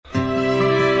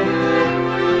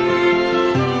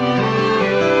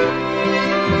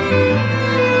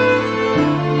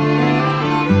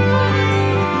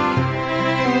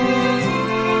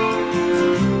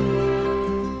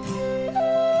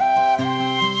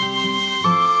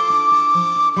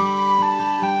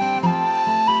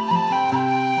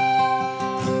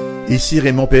Ici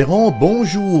Raymond Perron,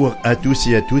 bonjour à tous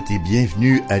et à toutes et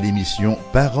bienvenue à l'émission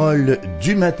Parole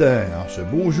du matin. En ce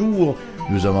beau jour,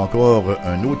 nous avons encore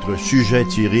un autre sujet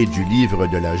tiré du livre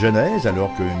de la Genèse,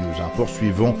 alors que nous en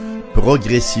poursuivons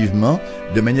progressivement,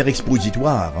 de manière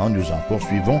expositoire. Nous en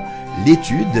poursuivons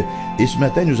l'étude et ce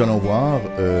matin nous allons voir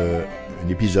un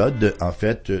épisode en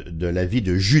fait de la vie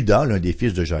de Juda, l'un des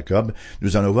fils de Jacob.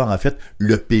 Nous allons voir en fait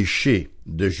le péché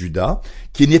de Juda,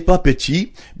 qui n'est pas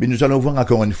petit, mais nous allons voir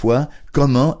encore une fois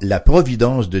comment la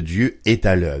providence de Dieu est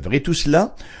à l'œuvre. Et tout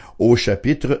cela au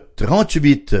chapitre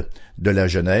 38 de la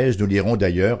Genèse. Nous lirons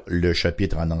d'ailleurs le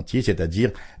chapitre en entier,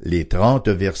 c'est-à-dire les 30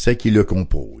 versets qui le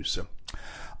composent.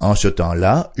 En ce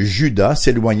temps-là, Juda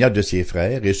s'éloigna de ses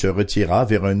frères et se retira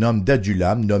vers un homme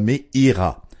d'Adulam nommé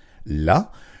Hira.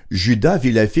 Là, Juda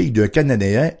vit la fille d'un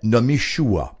Cananéen nommé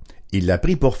Shua. Il la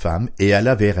prit pour femme et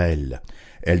alla vers elle.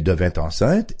 Elle devint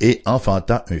enceinte et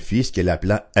enfanta un fils qu'elle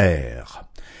appela Er.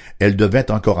 Elle devint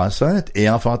encore enceinte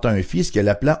et enfanta un fils qu'elle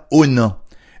appela Onan.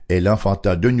 Elle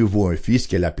enfanta de nouveau un fils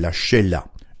qu'elle appela Shéla.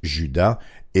 Juda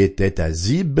était à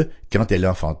Zib quand elle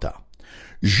enfanta.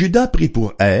 Juda prit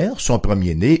pour Er, son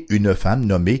premier-né, une femme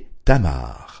nommée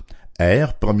Tamar. Er,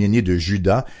 premier-né de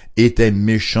Juda, était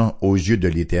méchant aux yeux de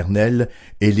l'Éternel,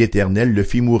 et l'Éternel le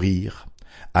fit mourir.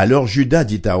 Alors Juda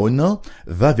dit à Onan, «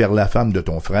 Va vers la femme de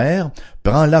ton frère,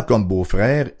 prends-la comme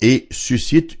beau-frère, et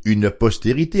suscite une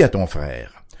postérité à ton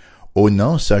frère. »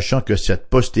 Onan, sachant que cette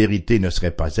postérité ne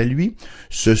serait pas à lui,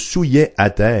 se souillait à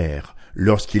terre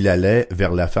lorsqu'il allait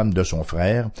vers la femme de son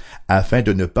frère, afin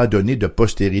de ne pas donner de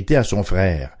postérité à son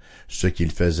frère. Ce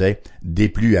qu'il faisait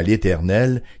déplut à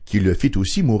l'Éternel, qui le fit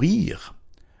aussi mourir.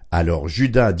 Alors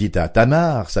Juda dit à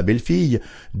Tamar, sa belle-fille,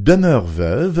 « Demeure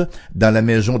veuve dans la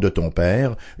maison de ton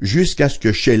père, jusqu'à ce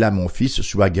que Shéla mon fils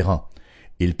soit grand. »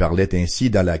 Il parlait ainsi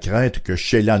dans la crainte que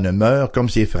Shéla ne meure comme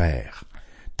ses frères.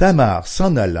 Tamar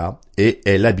s'en alla, et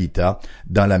elle habita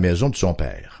dans la maison de son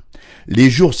père. Les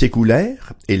jours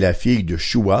s'écoulèrent, et la fille de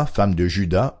Shua, femme de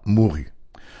Juda, mourut.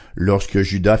 Lorsque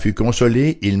Juda fut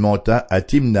consolé, il monta à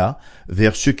Timna,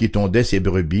 vers ceux qui tondaient ses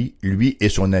brebis, lui et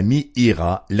son ami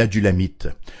Hira, l'Adulamite.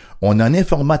 On en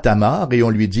informa Tamar, et on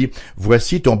lui dit, «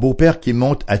 Voici ton beau-père qui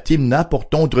monte à Timna pour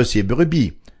tondre ses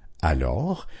brebis. »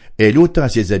 Alors, elle ôta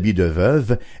ses habits de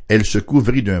veuve, elle se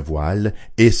couvrit d'un voile,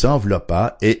 et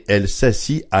s'enveloppa, et elle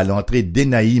s'assit à l'entrée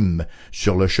d'Énaïm,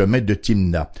 sur le chemin de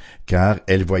Timna, car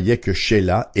elle voyait que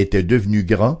Shéla était devenu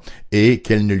grand, et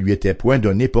qu'elle ne lui était point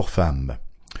donnée pour femme.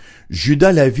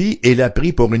 Juda la vit et la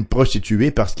prit pour une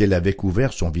prostituée parce qu'elle avait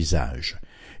couvert son visage.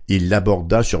 Il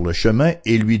l'aborda sur le chemin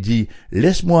et lui dit, «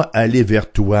 Laisse-moi aller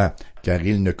vers toi, car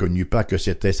il ne connut pas que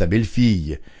c'était sa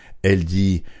belle-fille. » Elle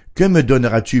dit, « Que me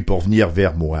donneras-tu pour venir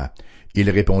vers moi? » Il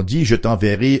répondit, « Je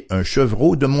t'enverrai un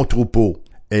chevreau de mon troupeau. »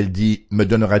 Elle dit, « Me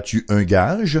donneras-tu un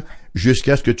gage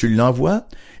jusqu'à ce que tu l'envoies? »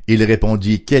 Il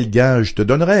répondit, « Quel gage te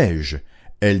donnerai-je? »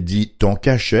 Elle dit, « Ton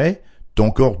cachet, ton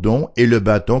cordon et le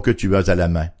bâton que tu as à la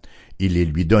main. » Il les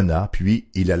lui donna, puis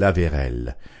il alla vers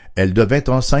elle. Elle devint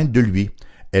enceinte de lui.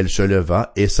 Elle se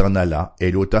leva et s'en alla,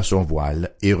 elle ôta son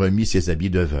voile et remit ses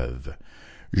habits de veuve.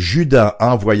 Juda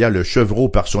envoya le chevreau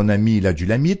par son ami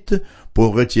l'Adulamite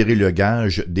pour retirer le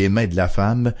gage des mains de la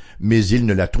femme, mais il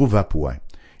ne la trouva point.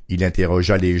 Il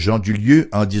interrogea les gens du lieu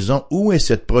en disant, « Où est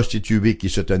cette prostituée qui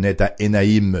se tenait à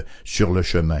Énaïm sur le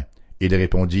chemin? » Ils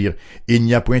répondirent, « Il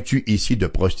n'y a point eu ici de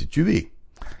prostituée. »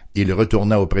 Il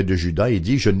retourna auprès de Juda et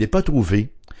dit, « Je ne l'ai pas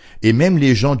trouvée. » Et même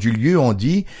les gens du lieu ont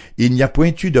dit, « Il n'y a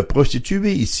point eu de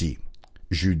prostituée ici. »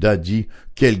 Juda dit,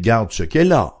 « Qu'elle garde ce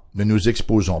qu'elle a. Ne nous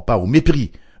exposons pas au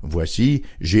mépris. Voici,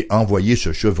 j'ai envoyé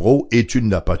ce chevreau et tu ne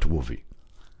l'as pas trouvé. »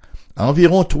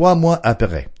 Environ 3 mois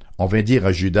après, on vint dire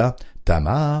à Juda, «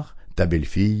 Tamar, ta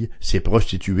belle-fille, s'est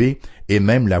prostituée, et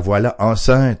même la voilà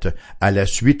enceinte à la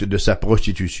suite de sa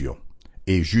prostitution. »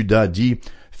 Et Juda dit,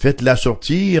 « Faites-la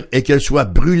sortir et qu'elle soit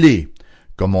brûlée. »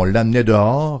 Comme on l'amenait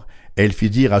dehors, elle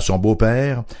fit dire à son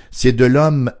beau-père, « C'est de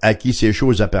l'homme à qui ces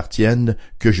choses appartiennent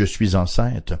que je suis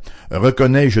enceinte.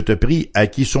 Reconnais, je te prie, à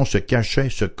qui sont ce cachet,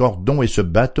 ce cordon et ce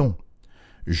bâton. »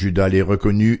 Juda les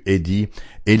reconnut et dit,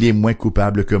 « Elle est moins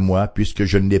coupable que moi, puisque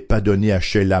je ne l'ai pas donnée à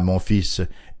Shéla mon fils,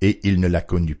 et il ne la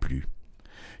connut plus. »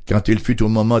 Quand il fut au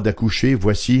moment d'accoucher,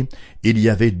 voici, il y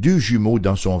avait 2 jumeaux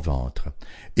dans son ventre.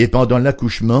 Et pendant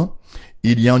l'accouchement,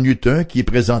 il y en eut un qui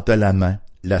présenta la main.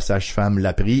 La sage-femme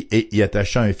la prit et y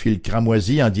attacha un fil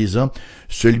cramoisi en disant, «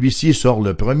 Celui-ci sort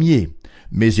le premier. »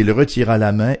 Mais il retira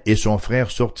la main et son frère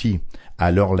sortit.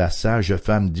 Alors la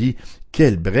sage-femme dit, «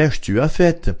 Quelle brèche tu as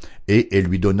faite? » Et elle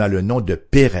lui donna le nom de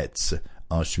Péretz.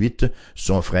 Ensuite,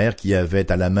 son frère qui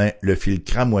avait à la main le fil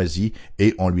cramoisi,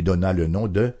 et on lui donna le nom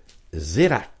de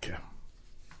Zérak.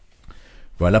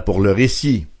 Voilà pour le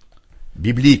récit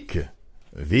biblique,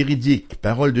 véridique,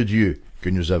 parole de Dieu que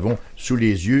nous avons sous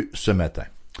les yeux ce matin.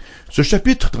 Ce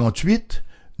chapitre 38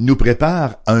 nous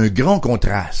prépare à un grand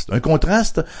contraste, un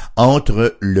contraste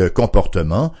entre le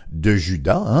comportement de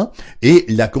Juda et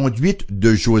la conduite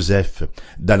de Joseph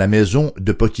dans la maison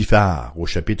de Potiphar, au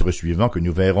chapitre suivant que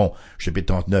nous verrons,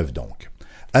 chapitre 39 donc.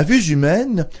 À vue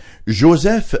humaine,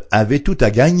 Joseph avait tout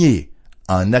à gagner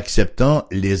en acceptant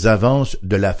les avances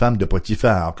de la femme de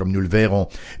Potiphar, comme nous le verrons,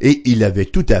 et il avait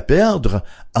tout à perdre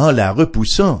en la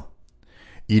repoussant.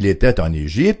 Il était en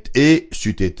Égypte et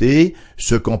c'eût été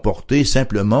se comporter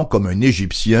simplement comme un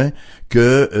Égyptien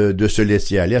que de se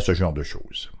laisser aller à ce genre de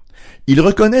choses. Il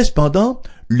reconnaît cependant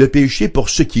le péché pour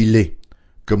ce qu'il est,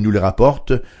 comme nous le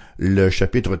rapporte le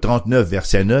chapitre 39,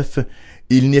 verset 9, «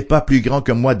 Il n'est pas plus grand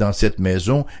que moi dans cette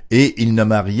maison, et il ne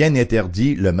m'a rien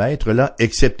interdit, le maître là,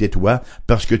 excepté toi,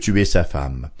 parce que tu es sa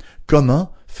femme.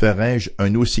 Comment ferais-je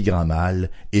un aussi grand mal,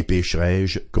 et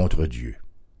pécherais-je contre Dieu? »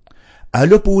 À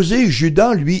l'opposé,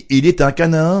 Juda, lui, il est en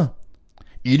Canaan.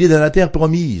 Il est dans la terre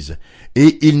promise,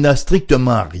 et il n'a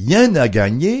strictement rien à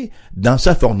gagner dans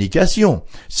sa fornication,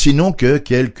 sinon que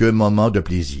quelques moments de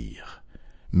plaisir.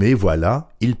 Mais voilà,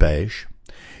 il pêche.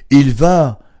 Il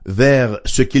va vers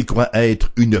ce qu'il croit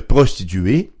être une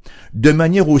prostituée, de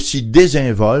manière aussi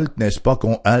désinvolte, n'est-ce pas,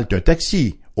 qu'on halte un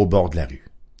taxi au bord de la rue.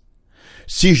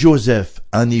 Si Joseph,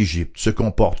 en Égypte, se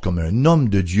comporte comme un homme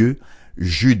de Dieu,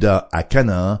 Juda, à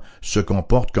Canaan, se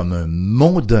comporte comme un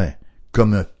mondain,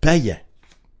 comme un païen.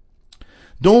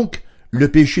 Donc, le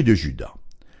péché de Juda.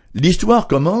 L'histoire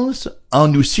commence en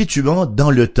nous situant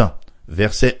dans le temps,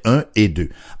 versets 1 et 2.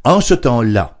 En ce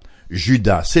temps-là,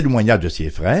 Juda s'éloigna de ses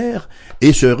frères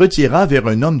et se retira vers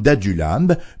un homme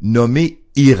d'Adulam nommé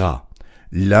Hira.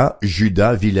 Là,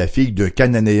 Juda vit la fille d'un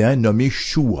Cananéen nommé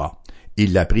Shua.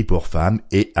 Il la prit pour femme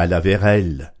et alla vers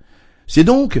elle. C'est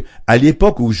donc à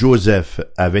l'époque où Joseph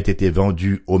avait été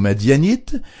vendu aux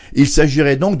Madianites. Il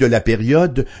s'agirait donc de la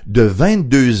période de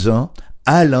 22 ans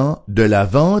allant de la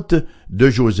vente de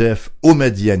Joseph aux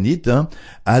Madianites,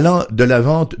 allant de la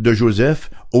vente de Joseph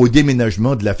au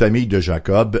déménagement de la famille de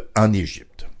Jacob en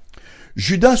Égypte.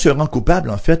 Juda se rend coupable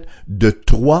en fait de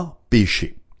 3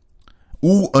 péchés,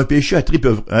 ou un péché à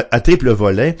triple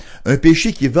volet, un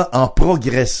péché qui va en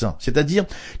progressant, c'est-à-dire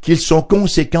qu'ils sont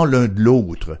conséquents l'un de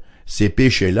l'autre, ces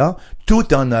péchés-là,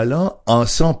 tout en allant en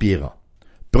s'empirant.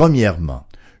 Premièrement,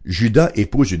 Juda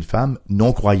épouse une femme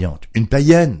non-croyante, une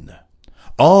païenne,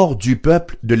 hors du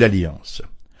peuple de l'Alliance.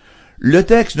 Le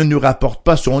texte ne nous rapporte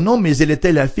pas son nom, mais elle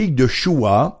était la fille de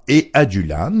Shua et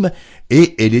Adulam,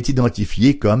 et elle est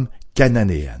identifiée comme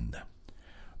cananéenne.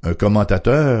 Un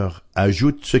commentateur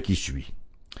ajoute ce qui suit.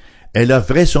 Elle a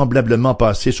vraisemblablement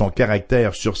passé son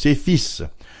caractère sur ses fils,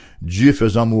 Dieu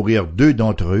faisant mourir 2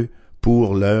 d'entre eux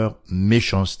pour leur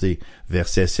méchanceté.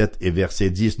 Versets 7 et verset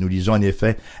 10, nous lisons en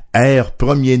effet, « Er,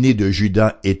 premier-né de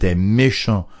Juda, était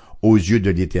méchant aux yeux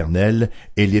de l'Éternel,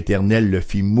 et l'Éternel le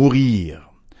fit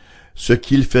mourir. » Ce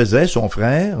qu'il faisait, son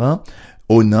frère,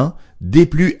 Onan,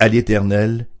 déplut à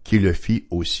l'Éternel, qui le fit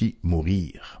aussi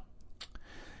mourir.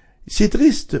 C'est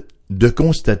triste de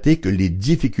constater que les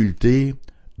difficultés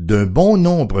d'un bon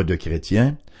nombre de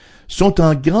chrétiens sont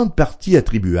en grande partie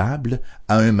attribuables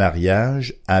à un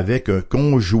mariage avec un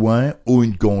conjoint ou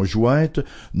une conjointe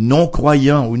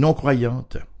non-croyant ou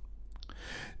non-croyante.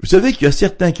 Vous savez qu'il y a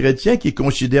certains chrétiens qui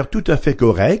considèrent tout à fait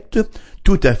correct,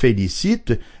 tout à fait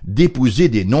licite d'épouser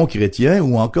des non-chrétiens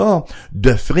ou encore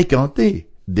de fréquenter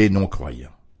des non-croyants.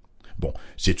 Bon,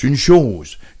 c'est une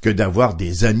chose que d'avoir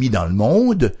des amis dans le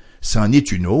monde, c'en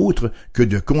est une autre que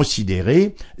de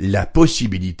considérer la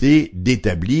possibilité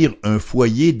d'établir un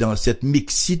foyer dans cette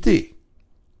mixité.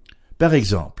 Par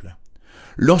exemple,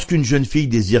 lorsqu'une jeune fille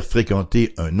désire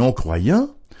fréquenter un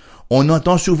non-croyant, on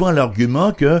entend souvent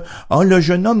l'argument que le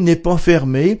jeune homme n'est pas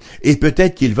fermé et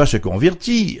peut-être qu'il va se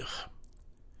convertir.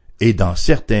 Et dans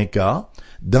certains cas,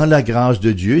 dans la grâce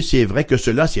de Dieu, c'est vrai que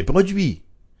cela s'est produit.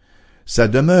 Ça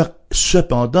demeure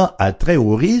cependant à très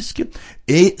haut risque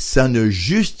et ça ne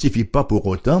justifie pas pour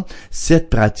autant cette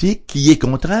pratique qui est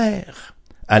contraire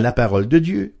à la parole de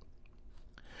Dieu.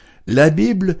 La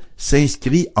Bible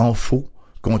s'inscrit en faux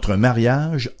contre un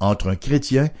mariage entre un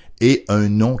chrétien et un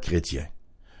non-chrétien.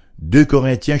 2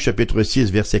 Corinthiens chapitre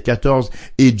 6 verset 14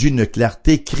 est d'une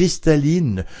clarté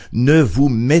cristalline. Ne vous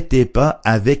mettez pas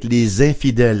avec les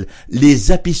infidèles,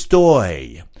 les apistoi.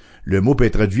 Le mot peut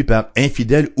être traduit par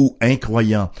infidèle ou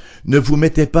incroyant. Ne vous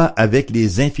mettez pas avec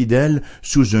les infidèles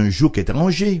sous un joug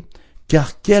étranger.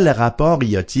 Car quel rapport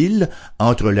y a-t-il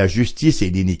entre la justice et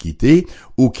l'iniquité,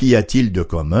 ou qu'y a-t-il de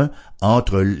commun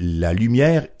entre la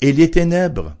lumière et les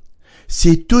ténèbres?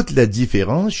 C'est toute la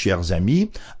différence, chers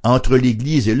amis, entre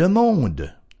l'Église et le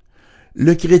monde.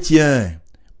 Le chrétien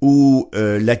ou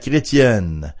la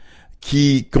chrétienne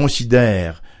qui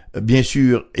considère, bien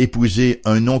sûr, épouser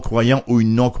un non-croyant ou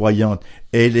une non-croyante,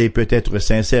 elle est peut-être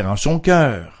sincère en son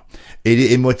cœur. Elle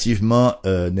est émotivement,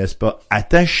 n'est-ce pas,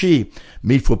 attachée.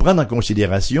 Mais il faut prendre en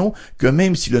considération que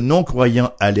même si le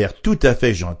non-croyant a l'air tout à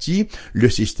fait gentil, le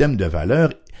système de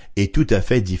valeurs est tout à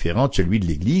fait différent de celui de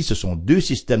l'Église. Ce sont deux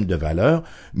systèmes de valeurs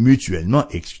mutuellement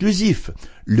exclusifs.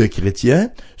 Le chrétien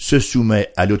se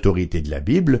soumet à l'autorité de la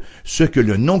Bible, ce que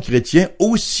le non-chrétien,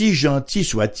 aussi gentil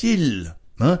soit-il,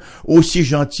 aussi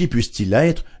gentil puisse-t-il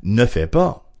être, ne fait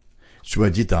pas.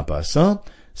 Soit dit en passant,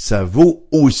 ça vaut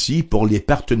aussi pour les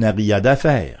partenariats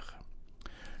d'affaires.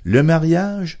 Le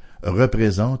mariage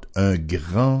représente un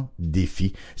grand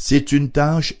défi. C'est une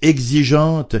tâche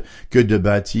exigeante que de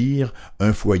bâtir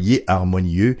un foyer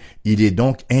harmonieux. Il est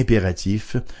donc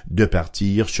impératif de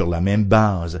partir sur la même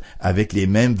base, avec les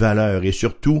mêmes valeurs et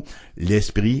surtout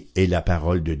l'esprit et la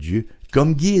parole de Dieu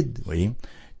comme guide. Oui,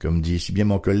 comme dit si bien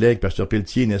mon collègue, pasteur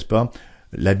Pelletier, n'est-ce pas?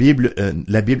 La Bible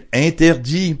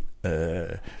interdit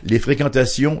les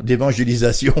fréquentations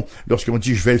d'évangélisation. Lorsqu'on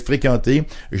dit je vais le fréquenter,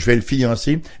 je vais le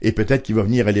fiancer et peut-être qu'il va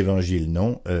venir à l'évangile.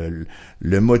 Non,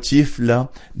 le motif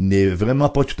là n'est vraiment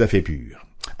pas tout à fait pur.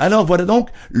 Alors voilà donc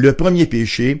le premier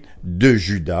péché de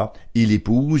Juda. Il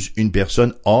épouse une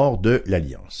personne hors de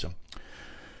l'alliance.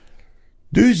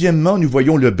 Deuxièmement, nous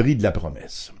voyons le bris de la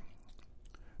promesse.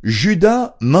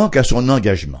 Juda manque à son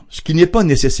engagement, ce qui n'est pas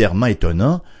nécessairement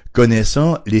étonnant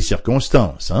connaissant les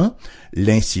circonstances.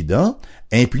 L'incident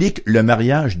implique le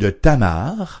mariage de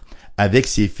Tamar avec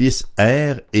ses fils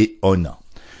Er et Onan.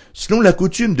 Selon la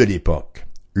coutume de l'époque,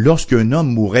 lorsqu'un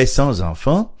homme mourait sans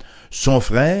enfant, son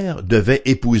frère devait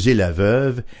épouser la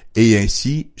veuve et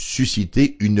ainsi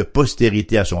susciter une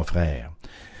postérité à son frère.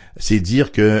 C'est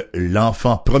dire que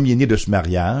l'enfant premier-né de ce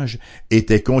mariage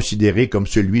était considéré comme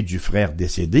celui du frère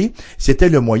décédé. C'était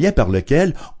le moyen par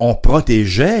lequel on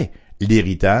protégeait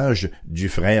l'héritage du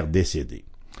frère décédé.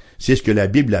 C'est ce que la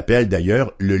Bible appelle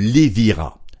d'ailleurs le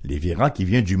lévira. Lévira qui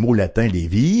vient du mot latin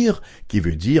lévir, qui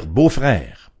veut dire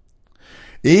beau-frère.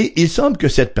 Et il semble que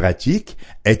cette pratique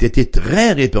ait été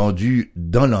très répandue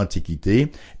dans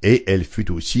l'Antiquité et elle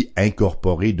fut aussi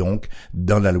incorporée donc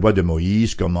dans la loi de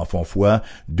Moïse, comme en font foi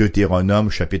Deutéronome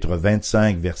chapitre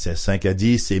 25 versets 5 à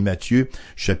 10 et Matthieu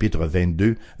chapitre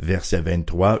 22 verset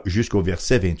 23 jusqu'au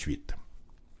verset 28.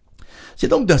 C'est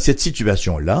donc dans cette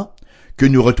situation-là que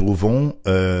nous retrouvons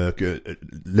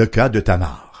le cas de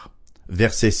Tamar.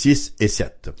 Versets 6 et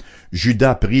 7.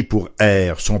 Juda prit pour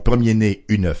Er, son premier-né,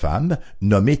 une femme,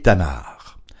 nommée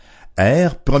Tamar. Er,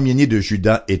 premier-né de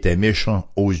Juda, était méchant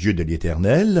aux yeux de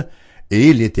l'Éternel,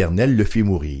 et l'Éternel le fit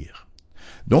mourir.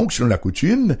 Donc, selon la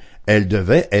coutume, elle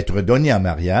devait être donnée en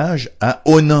mariage à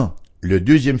Onan, le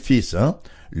deuxième fils,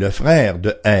 le frère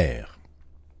de Er.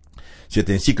 C'est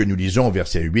ainsi que nous lisons au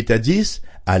verset 8 à 10,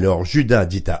 « Alors Juda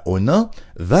dit à Onan,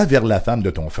 va vers la femme de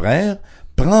ton frère,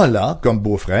 prends-la comme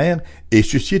beau-frère et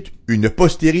suscite une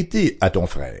postérité à ton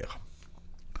frère. »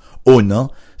 Onan,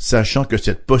 sachant que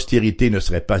cette postérité ne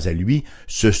serait pas à lui,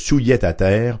 se souillait à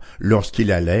terre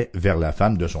lorsqu'il allait vers la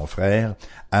femme de son frère,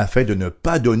 afin de ne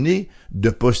pas donner de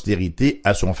postérité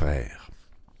à son frère.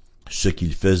 Ce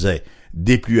qu'il faisait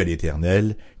déplut à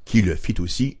l'Éternel, qui le fit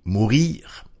aussi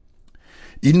mourir.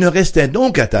 Il ne restait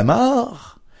donc à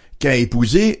Tamar qu'à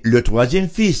épouser le troisième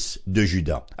fils de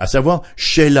Juda, à savoir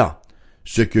Shéla,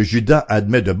 ce que Juda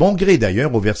admet de bon gré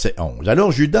d'ailleurs au verset 11.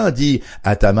 Alors Juda dit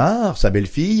à Tamar, sa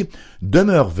belle-fille, «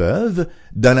 Demeure veuve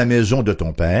dans la maison de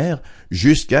ton père,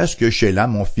 jusqu'à ce que Shéla,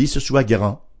 mon fils, soit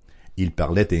grand. » Il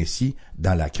parlait ainsi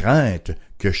dans la crainte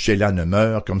que Shéla ne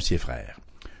meure comme ses frères.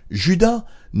 Juda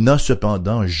n'a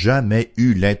cependant jamais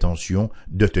eu l'intention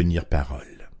de tenir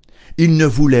parole. Il ne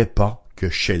voulait pas que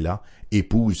Shéla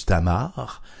épouse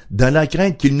Tamar, dans la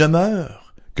crainte qu'il ne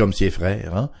meure, comme ses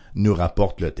frères, nous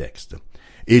rapporte le texte.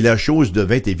 Et la chose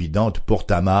devint évidente pour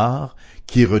Tamar,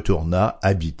 qui retourna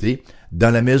habiter dans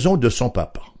la maison de son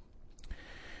papa.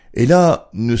 Et là,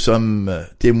 nous sommes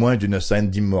témoins d'une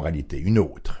scène d'immoralité, une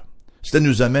autre. Cela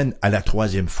nous amène à la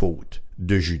troisième faute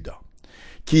de Juda,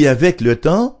 qui avec le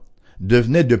temps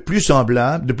devenait de plus en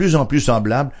plus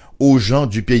semblable aux gens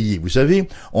du pays. Vous savez,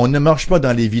 on ne marche pas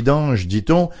dans les vidanges,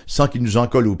 dit-on, sans qu'il nous en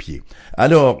colle aux pieds.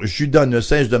 Alors, Juda ne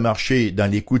cesse de marcher dans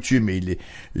les coutumes et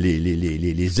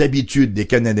les habitudes des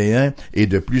Cananéens, et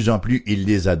de plus en plus il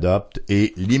les adopte,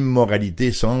 et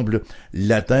l'immoralité semble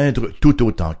l'atteindre tout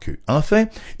autant qu'eux. Enfin,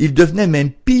 il devenait même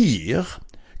pire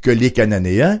que les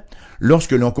Cananéens,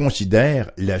 lorsque l'on considère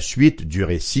la suite du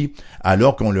récit,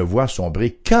 alors qu'on le voit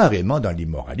sombrer carrément dans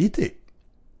l'immoralité.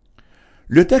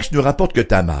 Le texte nous rapporte que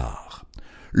Tamar,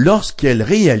 lorsqu'elle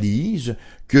réalise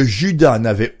que Juda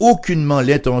n'avait aucunement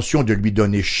l'intention de lui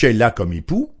donner Sheila comme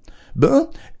époux,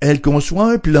 elle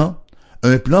conçoit un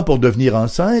plan pour devenir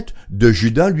enceinte de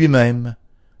Juda lui-même.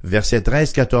 Verset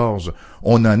 13-14,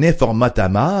 on en informa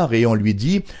Tamar et on lui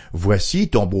dit, « Voici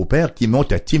ton beau-père qui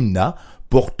monte à Timna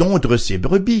pour tondre ses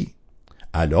brebis. »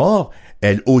 Alors,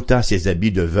 elle ôta ses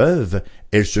habits de veuve,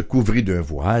 elle se couvrit d'un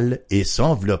voile et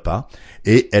s'enveloppa,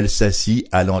 et elle s'assit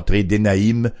à l'entrée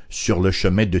d'Énaïm sur le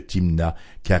chemin de Timna,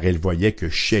 car elle voyait que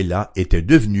Sheila était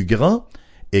devenu grand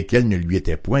et qu'elle ne lui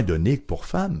était point donnée pour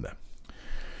femme.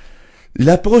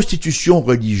 La prostitution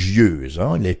religieuse,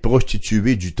 les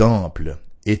prostituées du temple,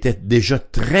 était déjà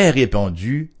très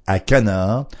répandue à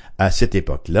Canaan à cette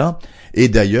époque-là, et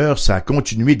d'ailleurs ça a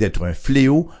continué d'être un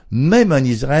fléau même en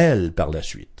Israël par la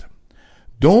suite.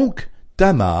 Donc,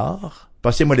 Tamar,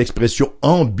 passez-moi l'expression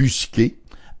embusquée,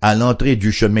 à l'entrée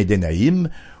du chemin d'Énaïm,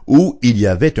 où il y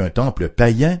avait un temple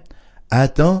païen,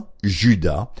 attend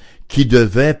Juda, qui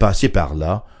devait passer par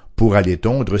là pour aller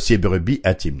tondre ses brebis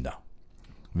à Timna.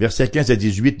 Versets 15 à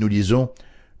 18, nous lisons,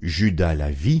 « Juda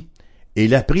la vit, et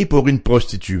la prit pour une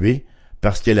prostituée,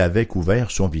 parce qu'elle avait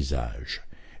couvert son visage.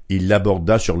 Il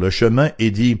l'aborda sur le chemin et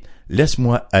dit, «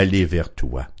 Laisse-moi aller vers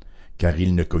toi. » Car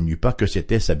il ne connut pas que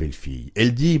c'était sa belle-fille.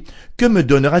 Elle dit, « Que me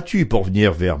donneras-tu pour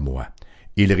venir vers moi? »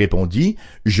 Il répondit,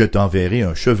 « Je t'enverrai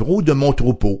un chevreau de mon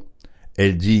troupeau. »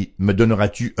 Elle dit, « Me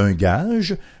donneras-tu un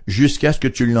gage jusqu'à ce que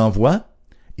tu l'envoies? »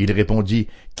 Il répondit,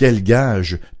 « Quel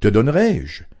gage te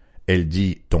donnerai-je? » Elle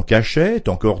dit, « Ton cachet,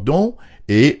 ton cordon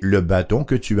et le bâton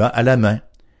que tu as à la main. »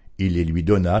 Il les lui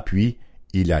donna, puis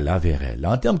il alla vers elle.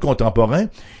 En termes contemporains,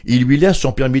 il lui laisse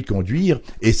son permis de conduire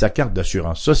et sa carte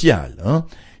d'assurance sociale.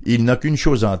 Il n'a qu'une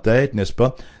chose en tête, n'est-ce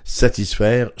pas?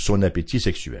 Satisfaire son appétit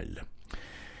sexuel.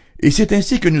 Et c'est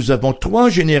ainsi que nous avons 3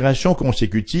 générations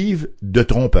consécutives de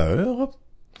trompeurs,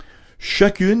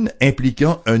 chacune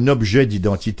impliquant un objet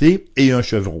d'identité et un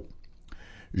chevreau.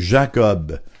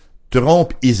 Jacob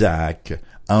trompe Isaac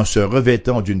en se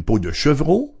revêtant d'une peau de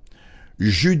chevreau.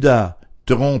 Juda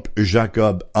trompe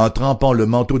Jacob en trempant le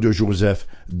manteau de Joseph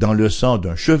dans le sang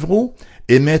d'un chevreau.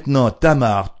 Et maintenant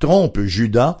Tamar trompe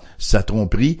Juda, sa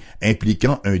tromperie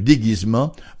impliquant un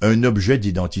déguisement, un objet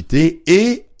d'identité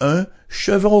et un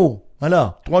chevreau.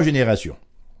 Voilà, 3 générations.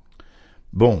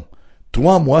 Bon,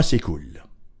 3 mois s'écoulent.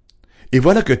 Et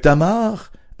voilà que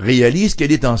Tamar réalise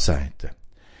qu'elle est enceinte.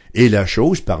 Et la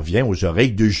chose parvient aux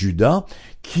oreilles de Juda,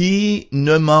 qui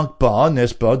ne manque pas,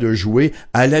 n'est-ce pas, de jouer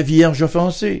à la Vierge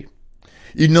offensée.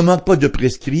 Il ne manque pas de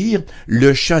prescrire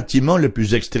le châtiment le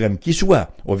plus extrême qui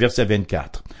soit, au verset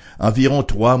 24. Environ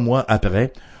 3 mois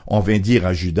après, on vint dire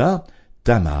à Juda, «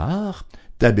 Tamar,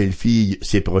 ta belle-fille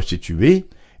s'est prostituée,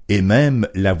 et même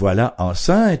la voilà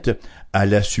enceinte à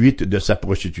la suite de sa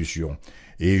prostitution. »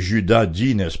 Et Juda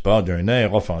dit, n'est-ce pas, d'un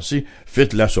air offensé, «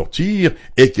 Faites-la sortir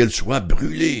et qu'elle soit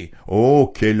brûlée. »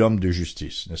 Oh, quel homme de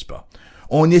justice, n'est-ce pas?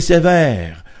 On est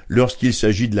sévère lorsqu'il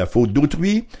s'agit de la faute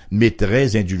d'autrui, mais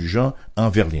très indulgent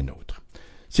envers les nôtres.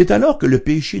 C'est alors que le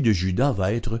péché de Juda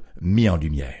va être mis en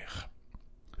lumière.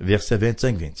 Versets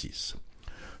 25-26.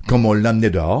 Comme on l'amenait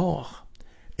dehors,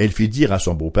 elle fit dire à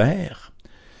son beau-père,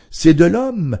 « C'est de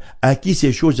l'homme à qui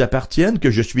ces choses appartiennent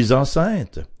que je suis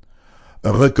enceinte.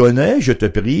 Reconnais, je te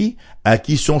prie, à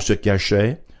qui sont ce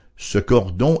cachet, ce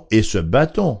cordon et ce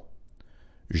bâton. »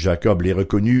 Jacob les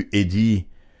reconnut et dit,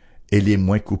 « Elle est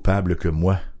moins coupable que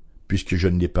moi, puisque je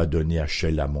ne l'ai pas donnée à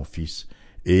Sheila, mon fils,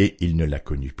 et il ne la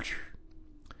connut plus. »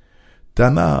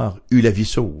 Tamar eut la vie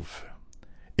sauve,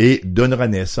 et donnera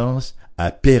naissance à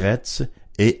Péretz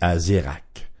et à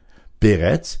Zérak.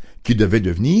 Péretz, qui devait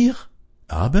devenir,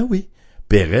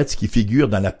 Péretz qui figure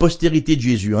dans la postérité de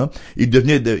Jésus, il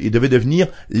devait devenir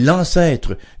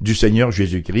l'ancêtre du Seigneur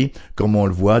Jésus-Christ, comme on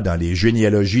le voit dans les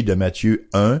généalogies de Matthieu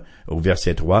 1, au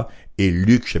verset 3, et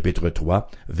Luc chapitre 3,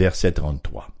 verset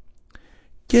 33.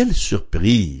 Quelle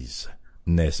surprise,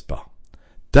 n'est-ce pas?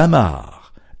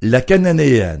 Tamar, la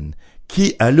Cananéenne,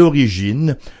 qui à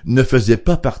l'origine ne faisait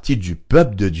pas partie du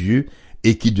peuple de Dieu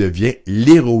et qui devient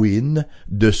l'héroïne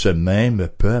de ce même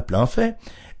peuple. En fait,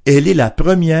 elle est la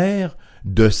première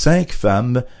de 5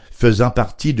 femmes faisant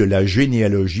partie de la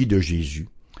généalogie de Jésus.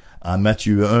 En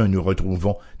Matthieu 1, nous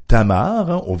retrouvons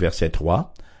Tamar, au verset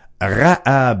 3,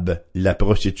 Rahab, la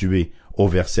prostituée, au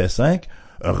verset 5,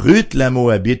 Ruth la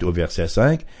Moabite, au verset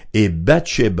 5, et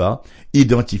Bathsheba,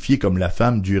 identifiée comme la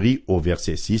femme d'Uri, au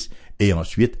verset 6, et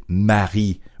ensuite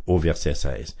Marie, au verset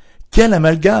 16. Quel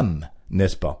amalgame,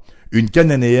 n'est-ce pas? Une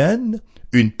Cananéenne,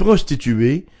 une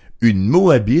prostituée, une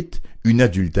Moabite, une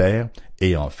adultère,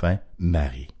 et enfin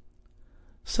Marie.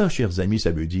 Ça, chers amis,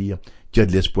 ça veut dire qu'il y a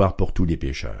de l'espoir pour tous les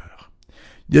pécheurs.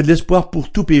 Il y a de l'espoir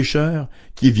pour tout pécheur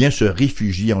qui vient se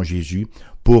réfugier en Jésus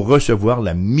pour recevoir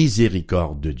la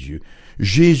miséricorde de Dieu.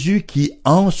 Jésus qui,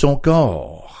 en son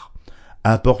corps,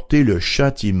 a porté le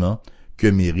châtiment que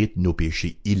méritent nos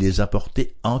péchés. Il les a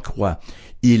portés en croix.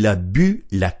 Il a bu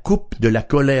la coupe de la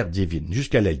colère divine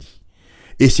jusqu'à la lie.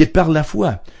 Et c'est par la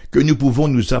foi que nous pouvons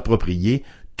nous approprier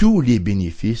tous les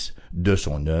bénéfices de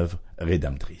son œuvre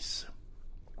rédemptrice.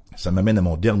 Ça m'amène à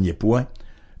mon dernier point,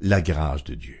 la grâce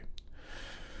de Dieu.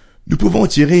 Nous pouvons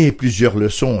tirer plusieurs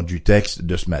leçons du texte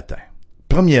de ce matin.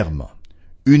 Premièrement,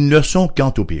 une leçon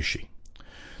quant au péché.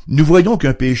 Nous voyons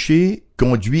qu'un péché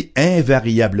conduit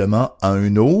invariablement à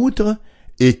un autre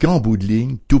et qu'en bout de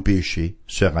ligne, tout péché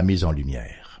sera mis en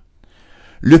lumière.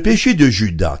 Le péché de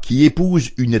Juda, qui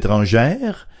épouse une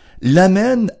étrangère,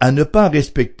 l'amène à ne pas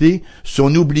respecter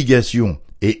son obligation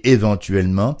et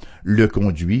éventuellement le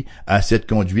conduit à cette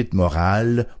conduite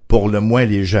morale pour le moins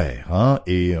légère,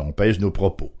 et on pèse nos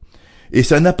propos. Et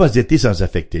ça n'a pas été sans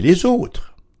affecter les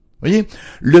autres. Voyez,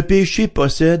 le péché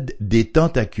possède des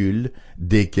tentacules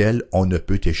desquels on ne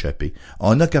peut échapper.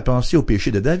 On n'a qu'à penser au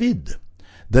péché de David.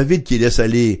 David qui laisse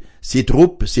aller ses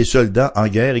troupes, ses soldats en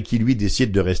guerre et qui lui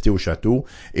décide de rester au château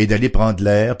et d'aller prendre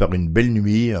l'air par une belle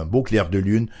nuit, un beau clair de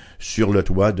lune sur le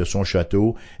toit de son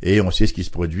château, et on sait ce qui se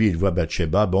produit, il voit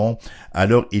Bathsheba. Bon,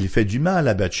 alors il fait du mal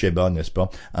à Bathsheba, n'est-ce pas,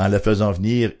 en la faisant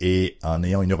venir et en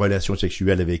ayant une relation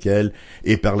sexuelle avec elle,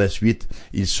 et par la suite,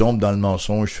 il sombre dans le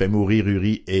mensonge, fait mourir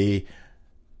Uri et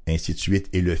ainsi de suite,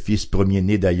 et le fils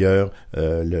premier-né d'ailleurs,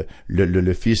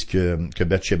 le fils que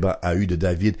Bathsheba a eu de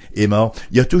David est mort.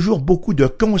 Il y a toujours beaucoup de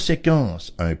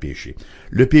conséquences à un péché.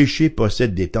 Le péché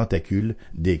possède des tentacules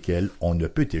desquels on ne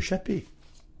peut échapper.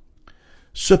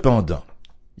 Cependant,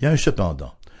 il y a un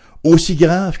cependant, aussi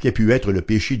grave qu'a pu être le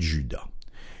péché de Juda,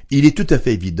 il est tout à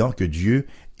fait évident que Dieu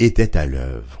était à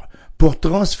l'œuvre pour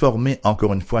transformer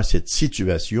encore une fois cette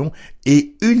situation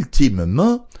et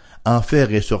ultimement en faire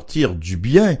ressortir du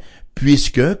bien,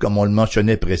 puisque, comme on le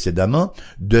mentionnait précédemment,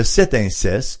 de cet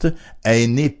inceste est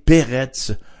né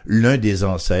Péretz, l'un des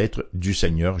ancêtres du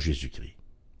Seigneur Jésus-Christ.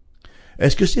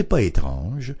 Est-ce que c'est pas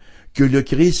étrange que le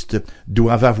Christ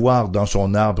doive avoir dans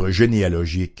son arbre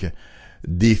généalogique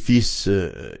des fils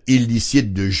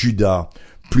illicites de Juda,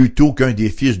 plutôt qu'un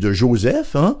des fils de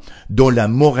Joseph, dont la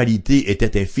moralité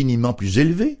était infiniment plus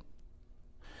élevée?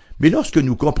 Mais lorsque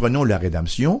nous comprenons la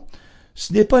rédemption,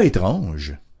 ce n'est pas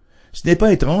étrange. Ce n'est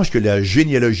pas étrange que la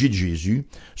généalogie de Jésus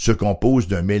se compose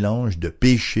d'un mélange de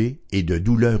péché et de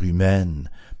douleur humaine,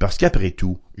 parce qu'après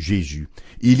tout, Jésus,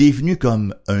 il est venu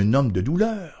comme un homme de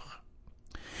douleur.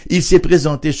 Il s'est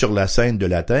présenté sur la scène de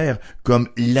la terre comme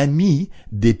l'ami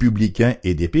des publicains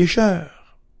et des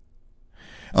pécheurs.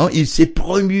 Il s'est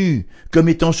promu comme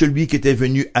étant celui qui était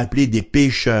venu appeler des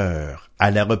pécheurs à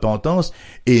la repentance,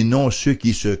 et non ceux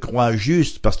qui se croient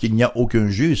justes, parce qu'il n'y a aucun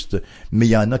juste, mais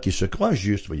il y en a qui se croient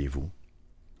justes, voyez-vous.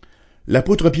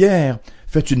 L'apôtre Pierre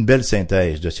fait une belle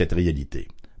synthèse de cette réalité,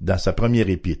 dans sa première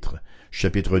épître,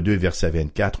 chapitre 2, verset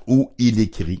 24, où il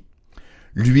écrit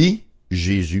 « Lui,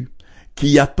 Jésus,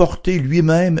 qui a porté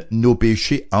lui-même nos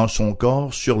péchés en son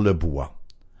corps sur le bois,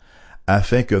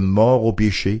 afin que, morts au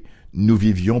péché, nous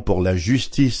vivions pour la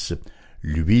justice,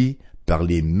 lui, par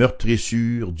les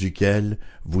meurtrissures duquel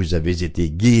vous avez été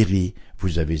guéris,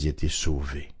 vous avez été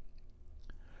sauvés. »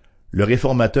 Le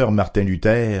réformateur Martin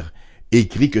Luther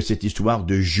écrit que cette histoire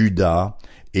de Juda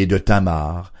et de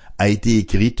Tamar a été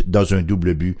écrite dans un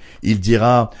double but. Il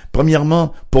dira,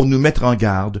 premièrement, pour nous mettre en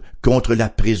garde contre la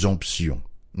présomption.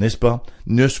 N'est-ce pas?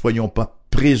 Ne soyons pas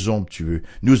présomptueux.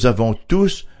 Nous avons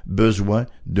tous besoin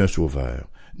d'un sauveur.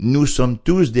 Nous sommes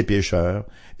tous des pécheurs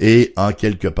et, en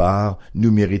quelque part,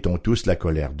 nous méritons tous la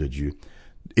colère de Dieu.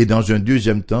 Et dans un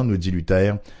deuxième temps, nous dit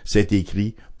Luther, c'est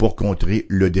écrit pour contrer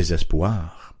le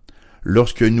désespoir.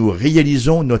 Lorsque nous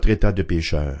réalisons notre état de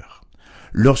pécheur,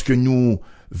 lorsque nous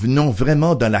venons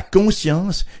vraiment dans la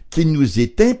conscience qu'il nous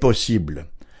est impossible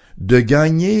de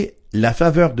gagner la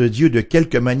faveur de Dieu de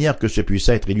quelque manière que ce puisse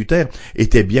être, et Luther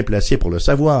était bien placé pour le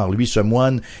savoir, lui ce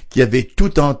moine qui avait tout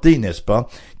tenté, n'est-ce pas,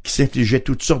 qui s'infligeait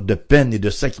toutes sortes de peines et de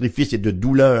sacrifices et de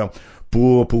douleurs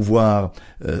pour pouvoir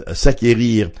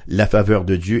s'acquérir la faveur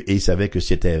de Dieu, et il savait que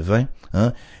c'était vain,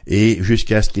 et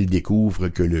jusqu'à ce qu'il découvre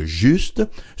que le juste,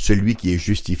 celui qui est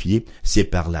justifié, c'est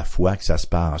par la foi que ça se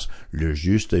passe. Le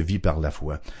juste vit par la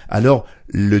foi. Alors,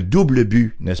 le double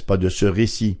but, n'est-ce pas, de ce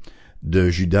récit de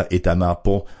Juda et Tamar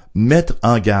pour mettre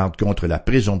en garde contre la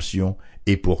présomption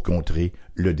et pour contrer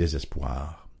le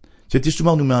désespoir. Cette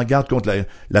histoire nous met en garde contre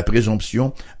la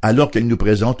présomption alors qu'elle nous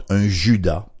présente un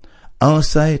Juda,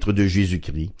 ancêtre de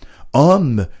Jésus-Christ,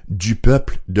 homme du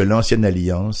peuple de l'ancienne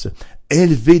alliance,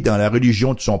 élevé dans la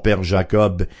religion de son père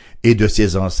Jacob et de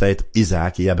ses ancêtres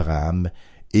Isaac et Abraham,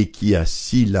 et qui a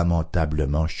si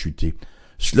lamentablement chuté.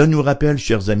 Cela nous rappelle,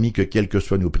 chers amis, que quels que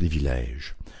soient nos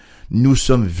privilèges, nous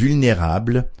sommes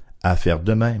vulnérables à faire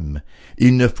de même.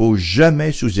 Il ne faut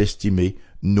jamais sous-estimer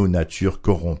nos natures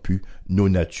corrompues, nos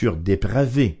natures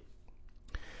dépravées.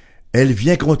 Elle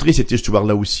vient contrer cette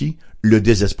histoire-là aussi, le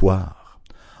désespoir.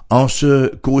 En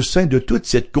ce qu'au sein de toute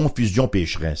cette confusion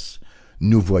pécheresse,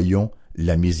 nous voyons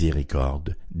la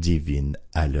miséricorde divine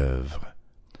à l'œuvre.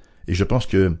 Et je pense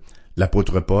que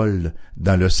l'apôtre Paul,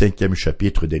 dans le 5e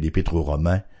chapitre de l'Épître aux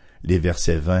Romains, les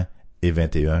versets 20 et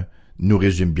 21, nous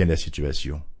résume bien la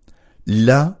situation.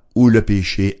 Là où le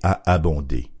péché a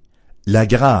abondé, la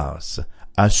grâce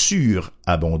a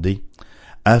surabondé,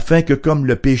 afin que comme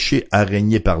le péché a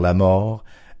régné par la mort,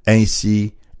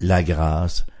 ainsi la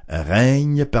grâce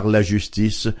règne par la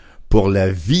justice pour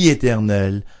la vie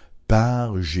éternelle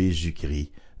par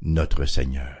Jésus-Christ notre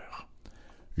Seigneur.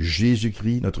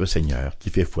 Jésus-Christ notre Seigneur qui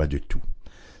fait foi de tout.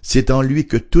 C'est en lui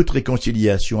que toute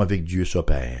réconciliation avec Dieu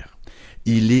s'opère.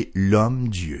 Il est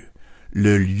l'homme-Dieu,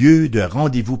 le lieu de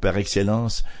rendez-vous par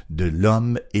excellence de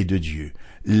l'homme et de Dieu,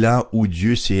 là où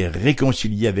Dieu s'est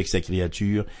réconcilié avec sa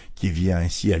créature qui vient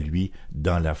ainsi à lui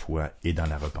dans la foi et dans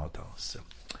la repentance.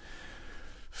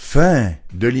 Fin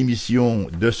de l'émission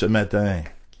de ce matin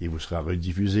qui vous sera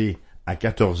rediffusée à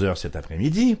 14h cet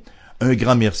après-midi. Un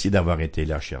grand merci d'avoir été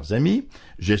là, chers amis.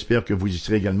 J'espère que vous y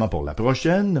serez également pour la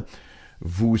prochaine.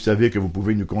 Vous savez que vous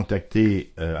pouvez nous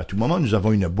contacter à tout moment. Nous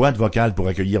avons une boîte vocale pour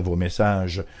accueillir vos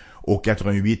messages au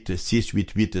 88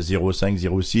 688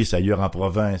 0506, ailleurs en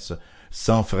province,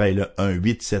 sans frais, le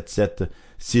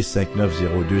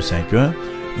 1-877-659-0251.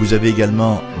 Vous avez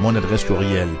également mon adresse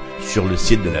courriel sur le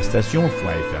site de la station,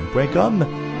 fm.com,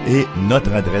 et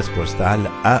notre adresse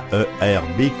postale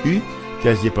AERBQ,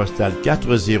 casier postal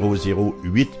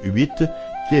 40088,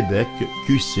 Québec,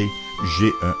 QC,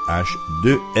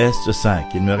 G1H2S5.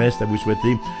 Il me reste à vous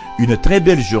souhaiter une très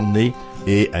belle journée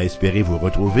et à espérer vous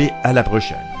retrouver à la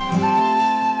prochaine.